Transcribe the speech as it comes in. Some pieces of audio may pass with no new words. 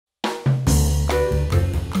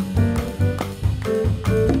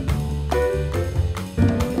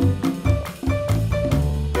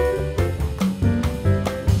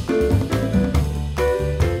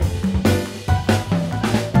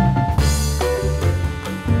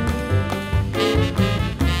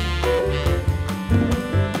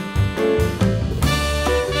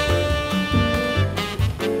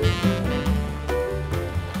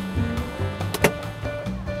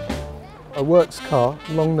works car,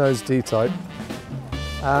 long-nose D Type,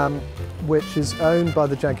 which is owned by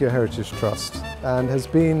the Jaguar Heritage Trust and has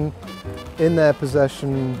been in their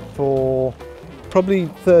possession for probably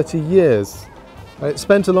 30 years. It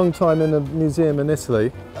spent a long time in a museum in Italy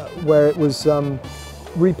where it was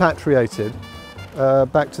repatriated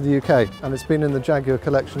back to the UK, and it's been in the Jaguar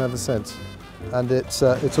collection ever since. And it's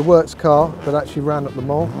a works car that actually ran at Le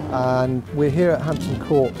Mans, and we're here at Hampton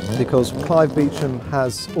Court because Clive Beecham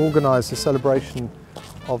has organised a celebration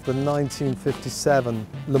of the 1957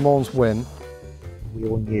 Le Mans win. We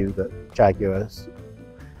all knew that Jaguar's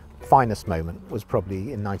finest moment was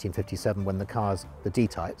probably in 1957 when the cars, the D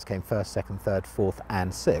types, came first, second, third, fourth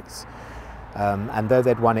and sixth. And though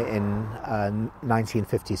they'd won it in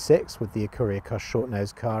 1956 with the Ecurie Ecosse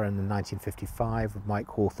short-nosed car, and in 1955 with Mike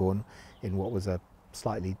Hawthorne in what was a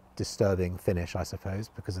slightly disturbing finish, I suppose,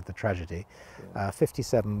 because of the tragedy,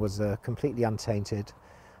 57 was a completely untainted,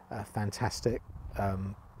 fantastic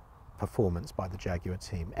performance by the Jaguar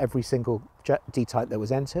team. Every single D-type that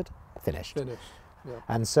was entered, finished. Yeah.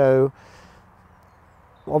 And so,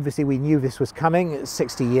 obviously we knew this was coming. It's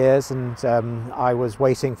 60 years, and I was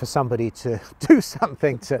waiting for somebody to do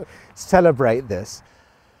something to celebrate this.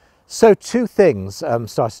 So two things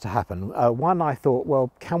started to happen. One, I thought,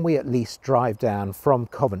 well, can we at least drive down from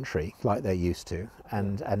Coventry like they used to,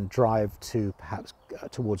 and drive to perhaps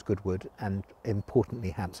towards Goodwood and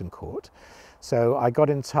importantly Hampton Court. So I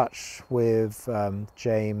got in touch with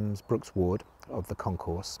James Brooks Ward of the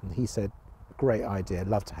concourse, and he said, great idea,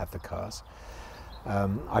 love to have the cars.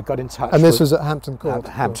 I got in touch. And this was at Hampton Court?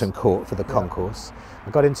 At Hampton Court for the concourse.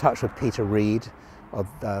 I got in touch with Peter Reed, of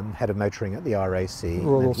head of motoring at the RAC,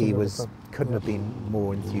 and he couldn't have been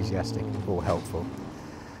more enthusiastic or helpful.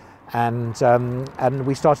 And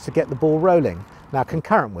we started to get the ball rolling. Now,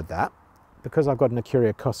 concurrent with that, because I've got an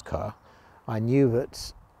Ecurie Ecosse car, I knew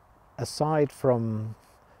that aside from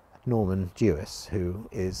Norman Dewis, who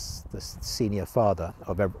is the senior father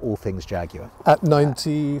of all things Jaguar. At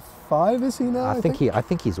 95, is he now? I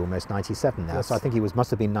think he's almost 97 now, yes. So I think he must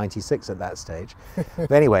have been 96 at that stage.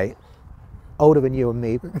 But anyway, older than you and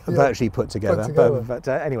me, virtually put together. But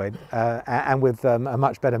anyway, and with a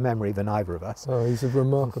much better memory than either of us. Oh, he's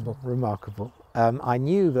remarkable. Remarkable. I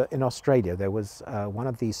knew that in Australia there was one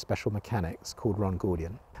of these special mechanics called Ron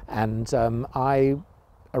Gordian, and I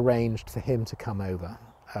arranged for him to come over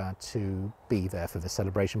to be there for the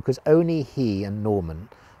celebration, because only he and Norman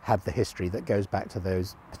had the history that goes back to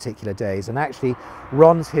those particular days. And actually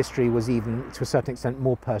Ron's history was even to a certain extent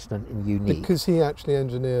more personal and unique. Because he actually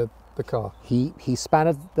engineered the car. He spanned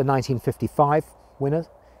the 1955 winner,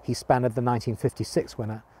 he spanned the 1956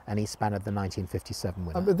 winner, and he spanned the 1957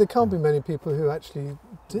 winner. But there can't be many people who actually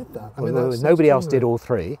did that. I mean, nobody else did all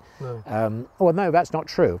three. No. Well, no, that's not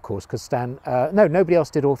true, of course, because no, nobody else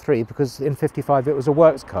did all three, because in 55 it was a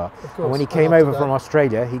works car. Of course. And when he came over from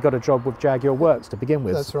Australia, he got a job with Jaguar Works to begin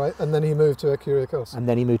with. That's right, and then he moved to Ecurie Ecosse. And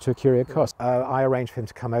then he moved to Ecurie Ecosse. I arranged for him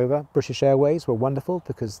to come over. British Airways were wonderful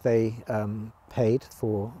because they paid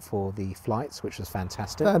for the flights, which was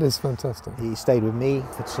fantastic. That is fantastic. He stayed with me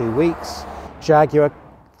for 2 weeks. Jaguar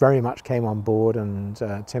very much came on board, and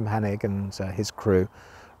Tim Hannig and his crew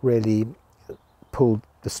really pulled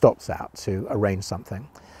the stops out to arrange something.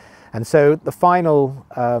 And so the final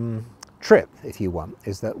trip, if you want,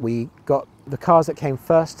 is that we got the cars that came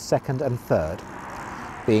first, second and third,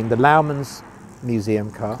 being the Lauman's museum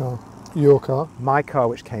car, your car, my car,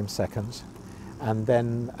 which came second, and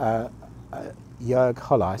then Jörg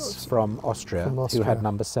Holleis from Austria, who had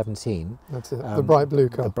number 17. That's it, the bright blue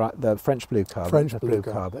car. The French blue car. French blue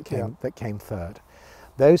car that came third.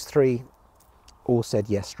 Those three all said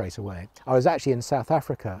yes straight away. I was actually in South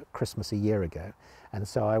Africa Christmas a year ago, and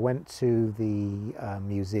so I went to the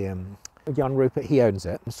museum. Jan Rupert, he owns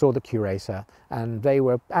it, and saw the curator, and they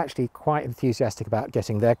were actually quite enthusiastic about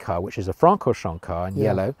getting their car, which is a Francorchamps car in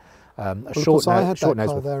yellow. I had that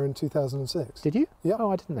car there in 2006. Did you? Yeah. Oh,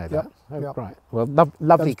 I didn't know that. Yeah. Oh, right. Well,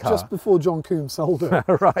 lovely car. Just before John Coombs sold it.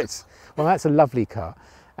 Right. Well, that's a lovely car,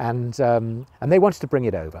 and they wanted to bring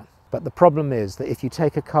it over. But the problem is that if you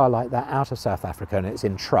take a car like that out of South Africa and it's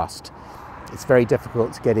in trust, it's very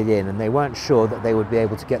difficult to get it in, and they weren't sure that they would be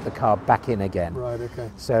able to get the car back in again. Right. Okay.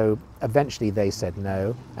 So eventually they said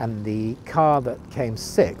no, and the car that came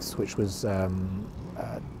sixth, which was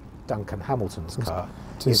Duncan Hamilton's car,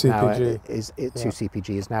 2CPG.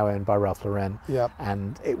 2CPG is now owned by Ralph Lauren. Yeah.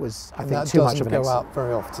 And it was, I think, that too much of an doesn't go out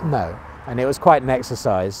very often. No. And it was quite an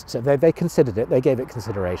exercise. So they considered it, they gave it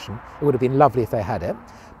consideration. It would have been lovely if they had it.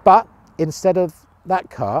 But instead of that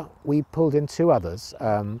car, we pulled in two others.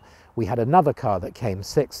 We had another car that came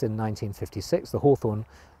sixth in 1956, the Hawthorne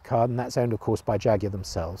car, and that's owned, of course, by Jaguar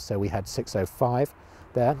themselves. So we had 605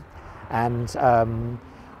 there, and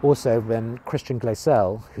also then Christian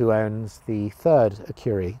Glaisel, who owns the third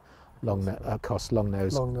Ecurie Ecosse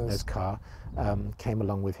long-nose car, came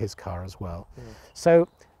along with his car as well. Yeah. So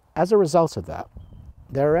as a result of that,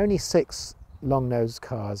 there are only 6 long-nose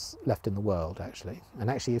cars left in the world, actually. And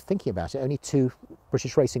actually, thinking about it, only 2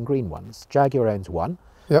 British Racing Green ones. Jaguar owns one,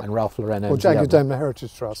 yep. and Ralph Lauren owns the other. Jaguar Daimler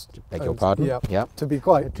Heritage Trust. Beg your pardon. Yep. Yep. To be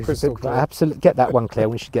quite crystal clear. Absolutely, get that one clear.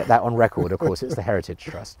 We should get that on record. Of course, it's the Heritage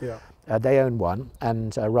Trust. Yeah. They own one,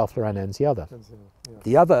 and Ralph Lauren owns the other. Yeah.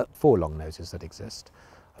 The other 4 long-noses that exist,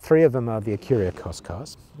 3 of them are the Ecurie Ecosse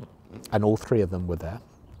cars, and all 3 of them were there.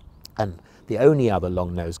 And the only other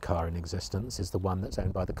long-nose car in existence is the one that's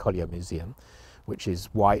owned by the Collier Museum, which is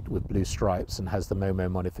white with blue stripes and has the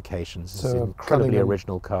Momo modifications. It's an incredibly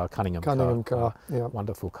original car, Cunningham car. Yeah.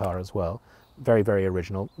 Wonderful car as well. Very, very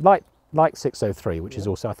original. Like 603, which is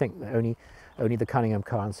also, I think, only the Cunningham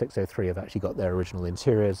car and 603 have actually got their original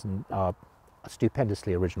interiors and are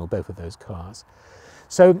stupendously original, both of those cars.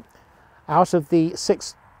 So out of the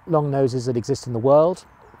 6 long noses that exist in the world,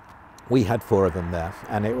 we had 4 of them there,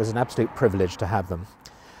 and it was an absolute privilege to have them.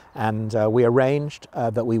 And we arranged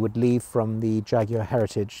that we would leave from the Jaguar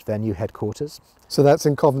Heritage, their new headquarters. So that's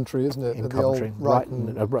in Coventry, isn't it? In Coventry,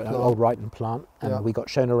 old Wrighton plant, and we got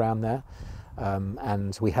shown around there.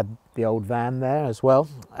 And we had the old van there as well.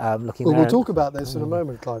 We'll talk about this in a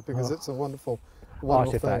moment, Clive, because it's a wonderful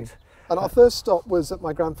artifact. Thing. And our first stop was at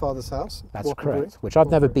my grandfather's house. That's correct, which I've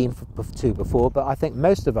never been to before, but I think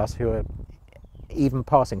most of us who are even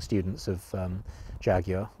passing students of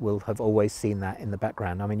Jaguar will have always seen that in the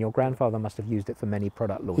background. I mean, your grandfather must have used it for many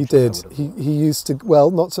product launches. He did. He used to,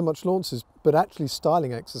 well, not so much launches, but actually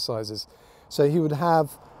styling exercises. So he would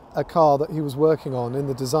have a car that he was working on in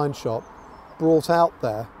the design shop brought out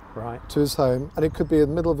there to his home, and it could be in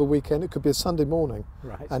the middle of a weekend, it could be a Sunday morning,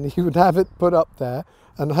 and he would have it put up there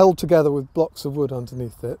and held together with blocks of wood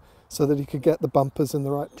underneath it, so that he could get the bumpers in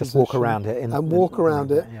the right position. Just walk around it.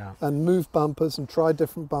 And move bumpers and try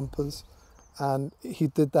different bumpers. And he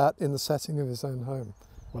did that in the setting of his own home.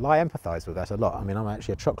 Well, I empathise with that a lot. I mean, I'm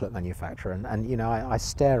actually a chocolate manufacturer, and you know, I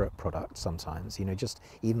stare at products sometimes, you know, just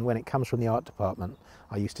even when it comes from the art department,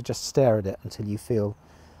 I used to just stare at it until you feel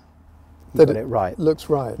you got it right. Looks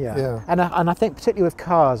right, yeah. And I think particularly with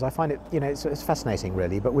cars, I find it, you know, it's fascinating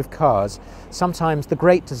really, but with cars, sometimes the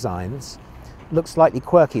great designs look slightly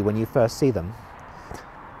quirky when you first see them.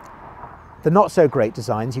 The not so great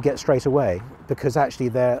designs you get straight away, because actually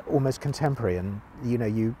they're almost contemporary, and you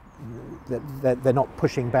know, they're not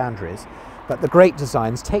pushing boundaries. But the great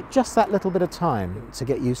designs take just that little bit of time to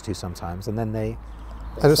get used to sometimes, and then they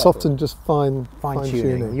and it's often just fine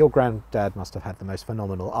tuning. Your granddad must have had the most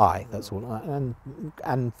phenomenal eye. That's all,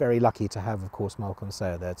 and very lucky to have, of course, Malcolm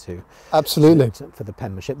Sayer there too. Absolutely. For the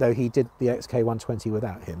penmanship, though he did the XK120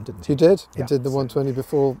 without him, didn't he? He did. He did the 120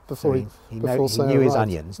 before he knew his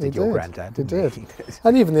onions. Did your granddad? He did.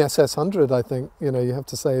 And even the SS100, I think, you know, you have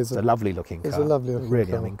to say is a lovely looking car. It's a lovely looking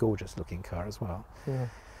really, car. I mean, gorgeous looking car as well. Yeah.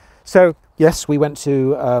 So yes, we went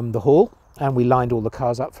to the hall and we lined all the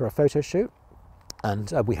cars up for a photo shoot.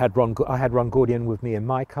 And I had Ron Gordian with me in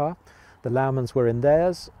my car. The Laumans were in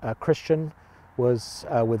theirs. Christian was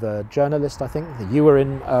with a journalist, I think. You were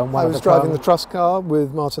in one of the cars. I was driving the Trust car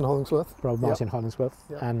with Martin Hollingsworth. Hollingsworth.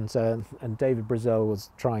 Yep. And David Brazil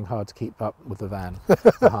was trying hard to keep up with the van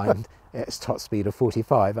behind its top speed of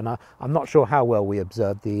 45. And I'm not sure how well we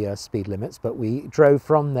observed the speed limits, but we drove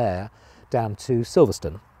from there down to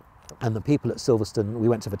Silverstone. And the people at Silverstone, we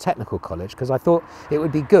went to the technical college because I thought it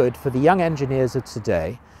would be good for the young engineers of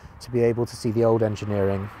today to be able to see the old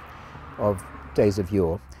engineering of days of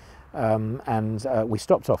yore. We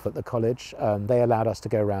stopped off at the college. They allowed us to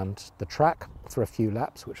go around the track for a few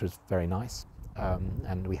laps, which was very nice.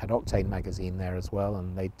 And we had Octane magazine there as well,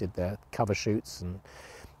 and they did their cover shoots, and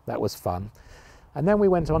that was fun. And then we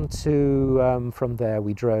went on to, from there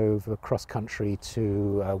we drove across country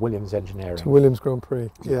to Williams Engineering. To Williams Grand Prix,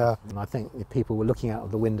 yeah. And I think people were looking out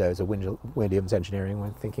of the windows of Williams Engineering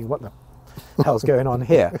and thinking, what the hell's going on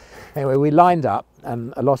here? Anyway, we lined up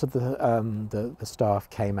and a lot of the staff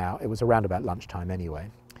came out. It was around about lunchtime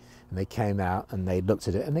anyway. And they came out and they looked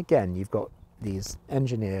at it. And again, you've got these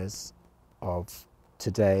engineers of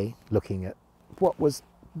today looking at what was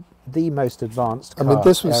the most advanced car,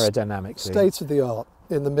 this was aerodynamically. State of the art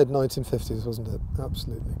in the mid-1950s, wasn't it?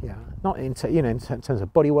 Absolutely. Yeah, not in terms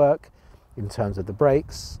of bodywork, in terms of the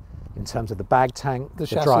brakes, in terms of the bag tank, the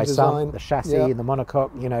dry sump, the chassis, and the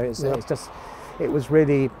monocoque. You know, it's just, it was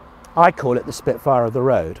really, I call it the Spitfire of the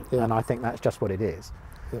road, and I think that's just what it is.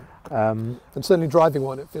 And certainly driving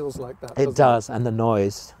one, it feels like that. It does, and the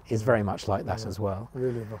noise is very much like that as well.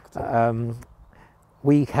 Really evocative.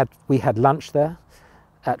 We had lunch there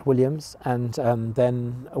at Williams, and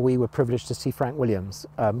then we were privileged to see Frank Williams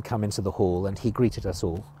come into the hall, and he greeted us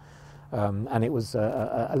all. And it was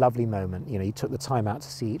a lovely moment. You know, he took the time out to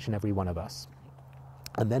see each and every one of us.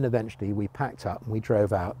 And then eventually we packed up and we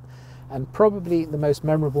drove out. And probably the most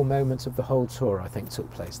memorable moments of the whole tour, I think,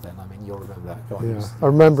 took place then. I mean, you'll remember that. Go on. Yeah, I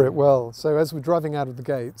remember it well. So as we're driving out of the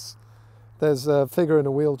gates, there's a figure in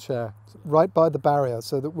a wheelchair right by the barrier,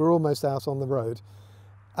 so that we're almost out on the road.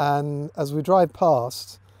 And as we drive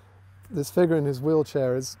past, this figure in his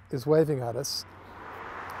wheelchair is waving at us.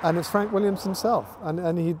 And it's Frank Williams himself.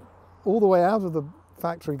 And he, all the way out of the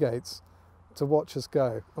factory gates, to watch us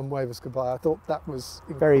go and wave us goodbye. I thought that was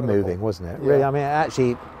incredible. Very moving, wasn't it? Yeah. Really, I mean,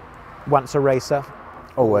 actually, once a racer,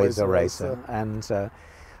 always a racer. And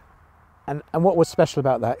what was special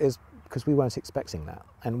about that is because we weren't expecting that.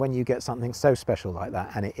 And when you get something so special like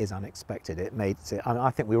that, and it is unexpected, it made it. I mean, I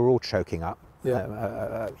think we were all choking up.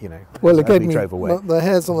 Yeah. You know, well, as it gave we me drove away. The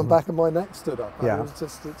hairs on the back of my neck stood up. Yeah. It was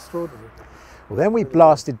just extraordinary. Well, then we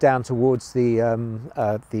blasted down towards the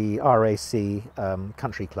RAC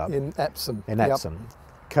Country Club In Epsom. in Epsom,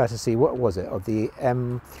 courtesy, what was it, of the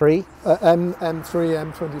M3? M3,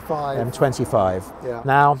 M25. M25. Yeah.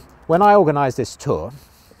 Now, when I organised this tour,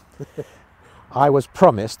 I was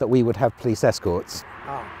promised that we would have police escorts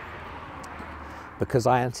because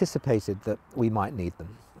I anticipated that we might need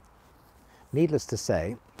them. Needless to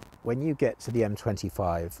say, when you get to the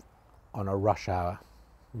M25 on a rush hour,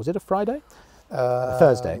 was it a Friday?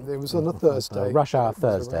 Thursday. It was on a Thursday. Rush hour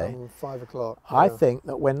Thursday. 5 o'clock. I think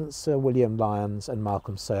that when Sir William Lyons and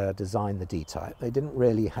Malcolm Sayer designed the D Type, they didn't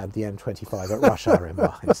really have the M25 at rush hour in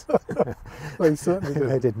mind. They certainly did.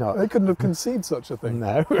 They did not. They couldn't have conceived such a thing.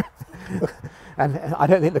 No. And I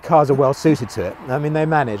don't think the cars are well suited to it. I mean, they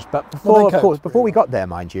managed, but before we got there,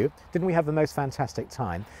 mind you, didn't we have the most fantastic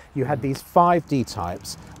time? You had these 5 D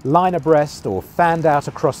Types line abreast or fanned out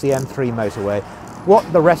across the M3 motorway.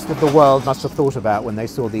 What the rest of the world must have thought about when they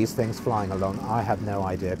saw these things flying along, I have no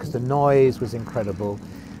idea, because the noise was incredible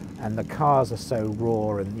and the cars are so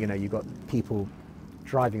raw, and you know, you've got people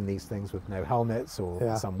driving these things with no helmets,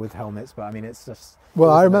 or some with helmets, but I mean, it's just...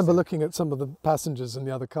 Well, I remember looking at some of the passengers in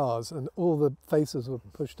the other cars, and all the faces were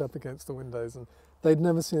pushed up against the windows, and they'd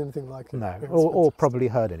never seen anything like it. No, or probably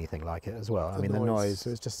heard anything like it as well. I mean, the noise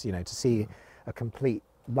was just, you know, to see a complete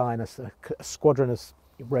line, a squadron of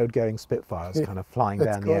road-going Spitfires kind of flying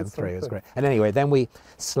down the M3 was great. And anyway, then we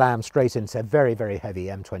slammed straight into very, very heavy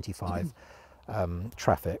M25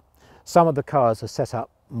 traffic. Some of the cars are set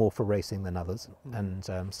up more for racing than others, and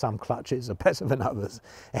some clutches are better than others.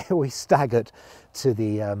 We staggered to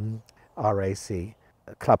the RAC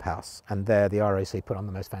clubhouse, and there the RAC put on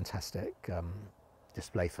the most fantastic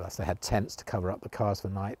display for us. They had tents to cover up the cars for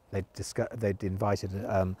the night. They'd invited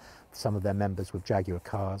some of their members with Jaguar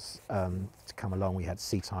cars to come along. We had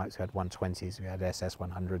C Types, we had 120s, we had SS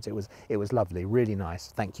 100s. It was lovely, really nice.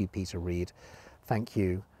 Thank you, Peter Reid. Thank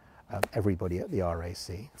you, everybody at the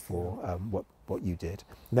RAC for what you did.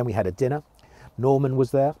 And then we had a dinner. Norman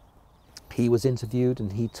was there. He was interviewed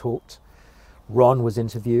and he talked. Ron was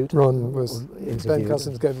interviewed. Ron was interviewed. Ben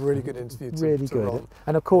Cousins gave a really good interview to Ron.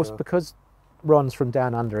 And of course, because Ron's from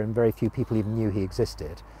down under and very few people even knew he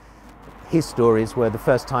existed, his stories were the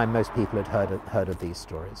first time most people had heard of these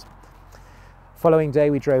stories. Following day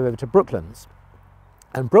we drove over to Brooklands,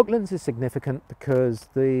 and Brooklands is significant because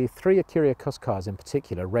the 3 Ecurie Ecosse cars in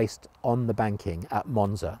particular raced on the banking at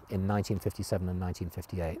Monza in 1957 and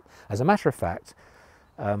 1958. As a matter of fact,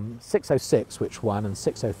 606, which won, and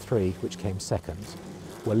 603, which came second,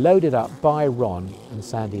 were loaded up by Ron and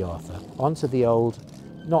Sandy Arthur onto the old,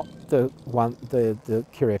 not the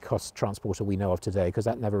Ecurie Ecosse transporter we know of today, because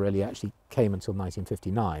that never really actually came until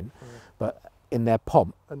 1959, but in their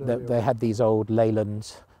pomp, they had these old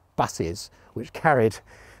Leyland buses which carried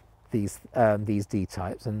these D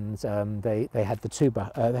Types, and they had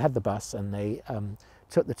the bus, and they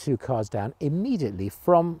took the 2 cars down immediately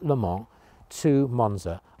from Le Mans to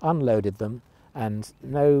Monza, unloaded them, and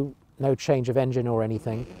no change of engine or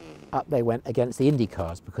anything. Up they went against the Indy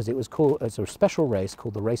cars, because it was a special race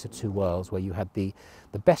called the Race of Two Worlds, where you had the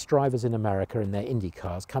best drivers in America in their Indy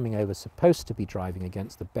cars coming over, supposed to be driving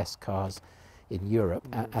against the best cars in Europe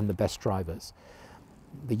and the best drivers.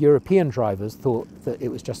 The European drivers thought that it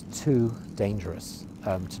was just too dangerous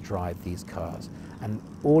to drive these cars, and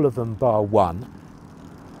all of them bar one,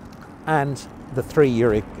 and the 3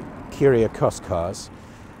 Ecurie Ecosse cars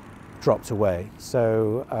dropped away.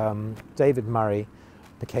 So David Murray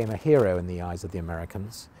became a hero in the eyes of the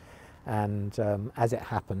Americans, And as it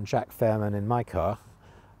happened, Jack Fairman in my car,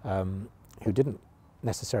 who didn't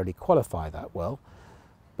necessarily qualify that well,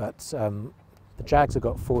 but the Jags have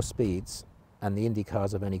got 4 speeds and the Indy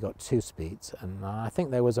cars have only got 2 speeds, and I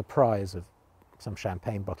think there was a prize of some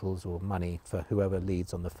champagne bottles or money for whoever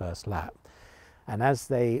leads on the first lap. And as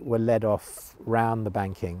they were led off round the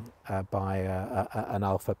banking by an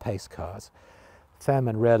Alpha pace cars,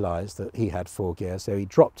 Fairman realised that he had 4 gears, so he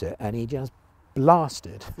dropped it and he just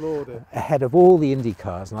blasted ahead of all the Indy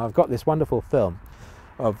cars. And I've got this wonderful film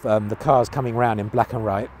of the cars coming round in black and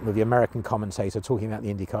white with the American commentator talking about the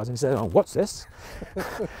Indy cars, and he said, "Oh, what's this?"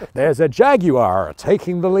 "There's a Jaguar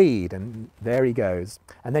taking the lead," and there he goes.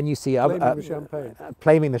 And then you see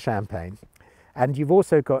flaming the champagne. And you've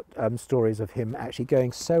also got stories of him actually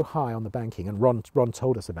going so high on the banking, and Ron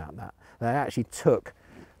told us about that. They actually took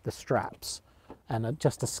the straps and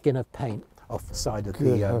just a skin of paint off the side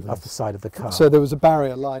of the car. So there was a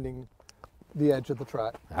barrier lining the edge of the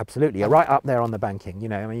track. Absolutely, you're right up there on the banking. You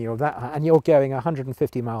know, I mean, you're going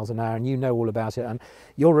 150 miles an hour, and you know all about it. And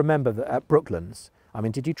you'll remember that at Brooklands. I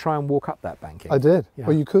mean, did you try and walk up that banking? I did. Yeah.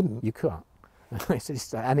 Well, you couldn't. You can't.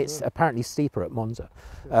 It's apparently steeper at Monza.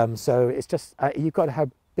 So it's just you've got to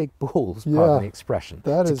have big balls, pardon the expression,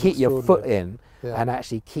 to keep your foot in and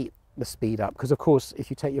actually keep the speed up. Because of course, if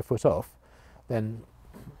you take your foot off, then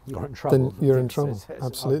you're in trouble. Then you're in trouble.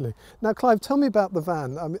 Absolutely. Now, Clive, tell me about the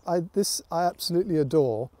van. I mean, this I absolutely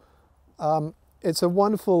adore. It's a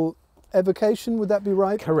wonderful evocation. Would that be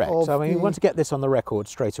right? Correct. I mean, we want to get this on the record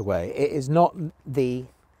straight away. It is not an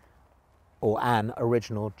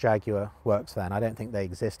original Jaguar works van. I don't think they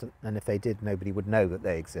exist, and if they did, nobody would know that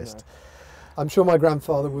they exist. No. I'm sure my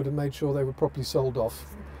grandfather would have made sure they were properly sold off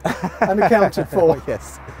and accounted for.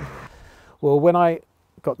 Yes. Well, when I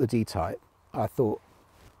got the D Type, I thought,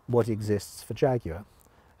 what exists for Jaguar?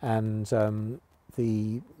 And of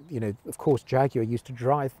course, Jaguar used to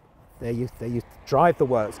drive. They used to drive the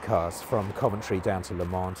works cars from Coventry down to Le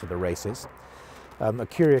Mans to the races.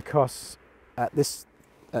 Ecurie Ecosse at this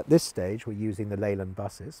stage were using the Leyland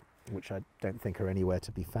buses, which I don't think are anywhere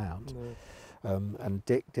to be found. No. And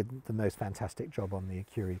Dick did the most fantastic job on the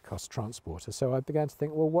Ecurie Ecosse transporter. So I began to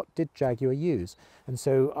think, well, what did Jaguar use? And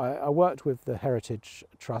so I worked with the Heritage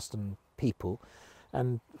Trust and people,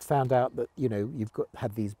 and found out that you've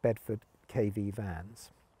had these Bedford KV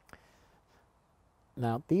vans.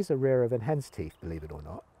 Now these are rarer than hen's teeth, believe it or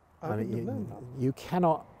not. I mean, you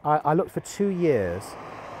cannot. I looked for 2 years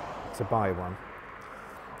to buy one.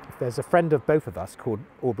 There's a friend of both of us called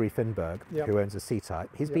Aubrey Finberg, who owns a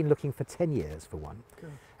C-Type. He's been looking for 10 years for one.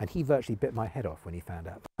 Okay. And he virtually bit my head off when he found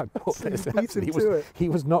out I bought this. He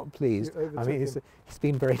was not pleased. I mean, he's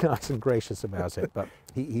been very nice and gracious about it, but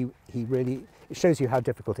he really, it shows you how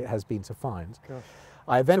difficult it has been to find.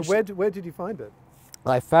 So where did you find it?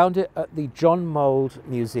 I found it at the John Mould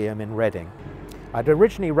Museum in Reading. I'd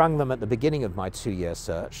originally rung them at the beginning of my 2-year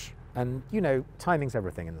search, and timing's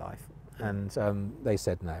everything in life. And they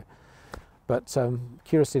said no. But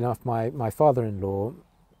curiously enough, my father-in-law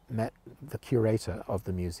met the curator of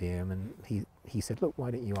the museum, and he said, "Look,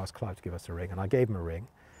 why don't you ask Clive to give us a ring?" And I gave him a ring,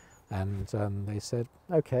 and they said,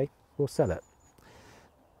 "Okay, we'll sell it."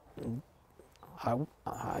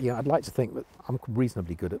 I'd like to think that I'm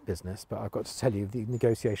reasonably good at business, but I've got to tell you, the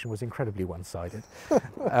negotiation was incredibly one-sided.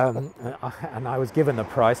 And I was given a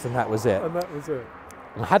price, and that was it. And that was it.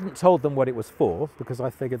 I hadn't told them what it was for, because I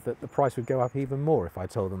figured that the price would go up even more if I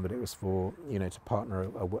told them that it was for, to partner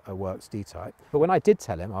a works D Type. But when I did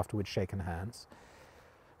tell him, after we'd shaken hands,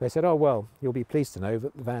 they said, "Oh, well, you'll be pleased to know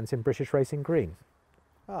that the van's in British Racing Green."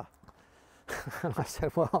 Ah. And I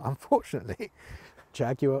said, "Well, unfortunately,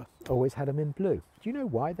 Jaguar always had them in blue." Do you know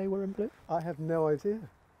why they were in blue? I have no idea.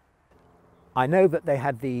 I know that they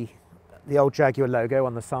had the old Jaguar logo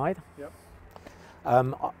on the side. Yep.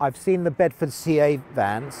 I've seen the Bedford CA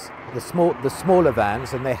vans, the smaller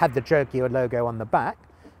vans, and they had the Jaguar logo on the back,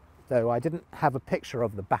 though I didn't have a picture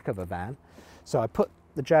of the back of a van. So I put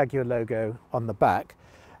the Jaguar logo on the back,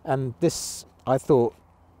 and this I thought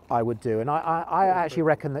I would do. And I actually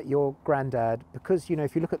reckon that your granddad, because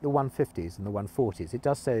if you look at the 150s and the 140s, it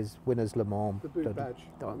does say Winners Le Mans, the boot badge,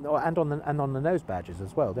 and on the nose badges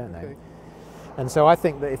as well, don't they? And so I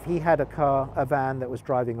think that if he had a van that was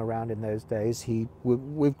driving around in those days, he,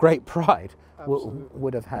 with great pride,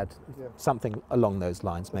 would have had something along those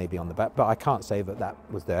lines maybe on the back. But I can't say that that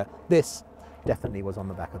was there. This definitely was on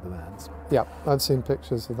the back of the vans. Yeah, I've seen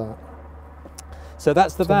pictures of that. So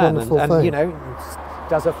that's the van, and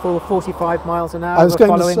does a full 45 miles an hour I was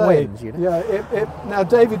going following to say, winds. Now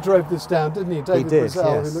David drove this down, didn't he? David did,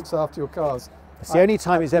 Brazell, yes. who looks after your cars. It's the only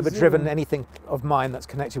time he's ever driven anything of mine that's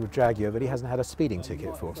connected with Jaguar that he hasn't had a speeding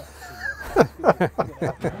ticket for.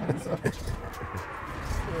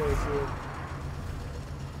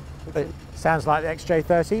 It sounds like the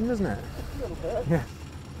XJ13, doesn't it? A little bit. Yeah.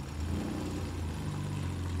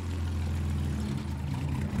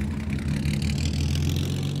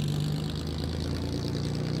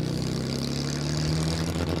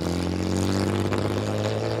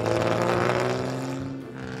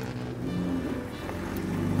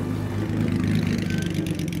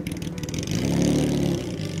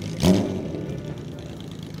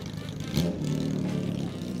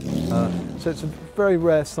 So it's a very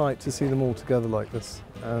rare sight to see them all together like this,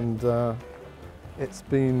 and it's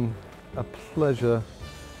been a pleasure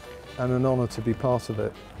and an honour to be part of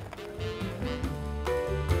it.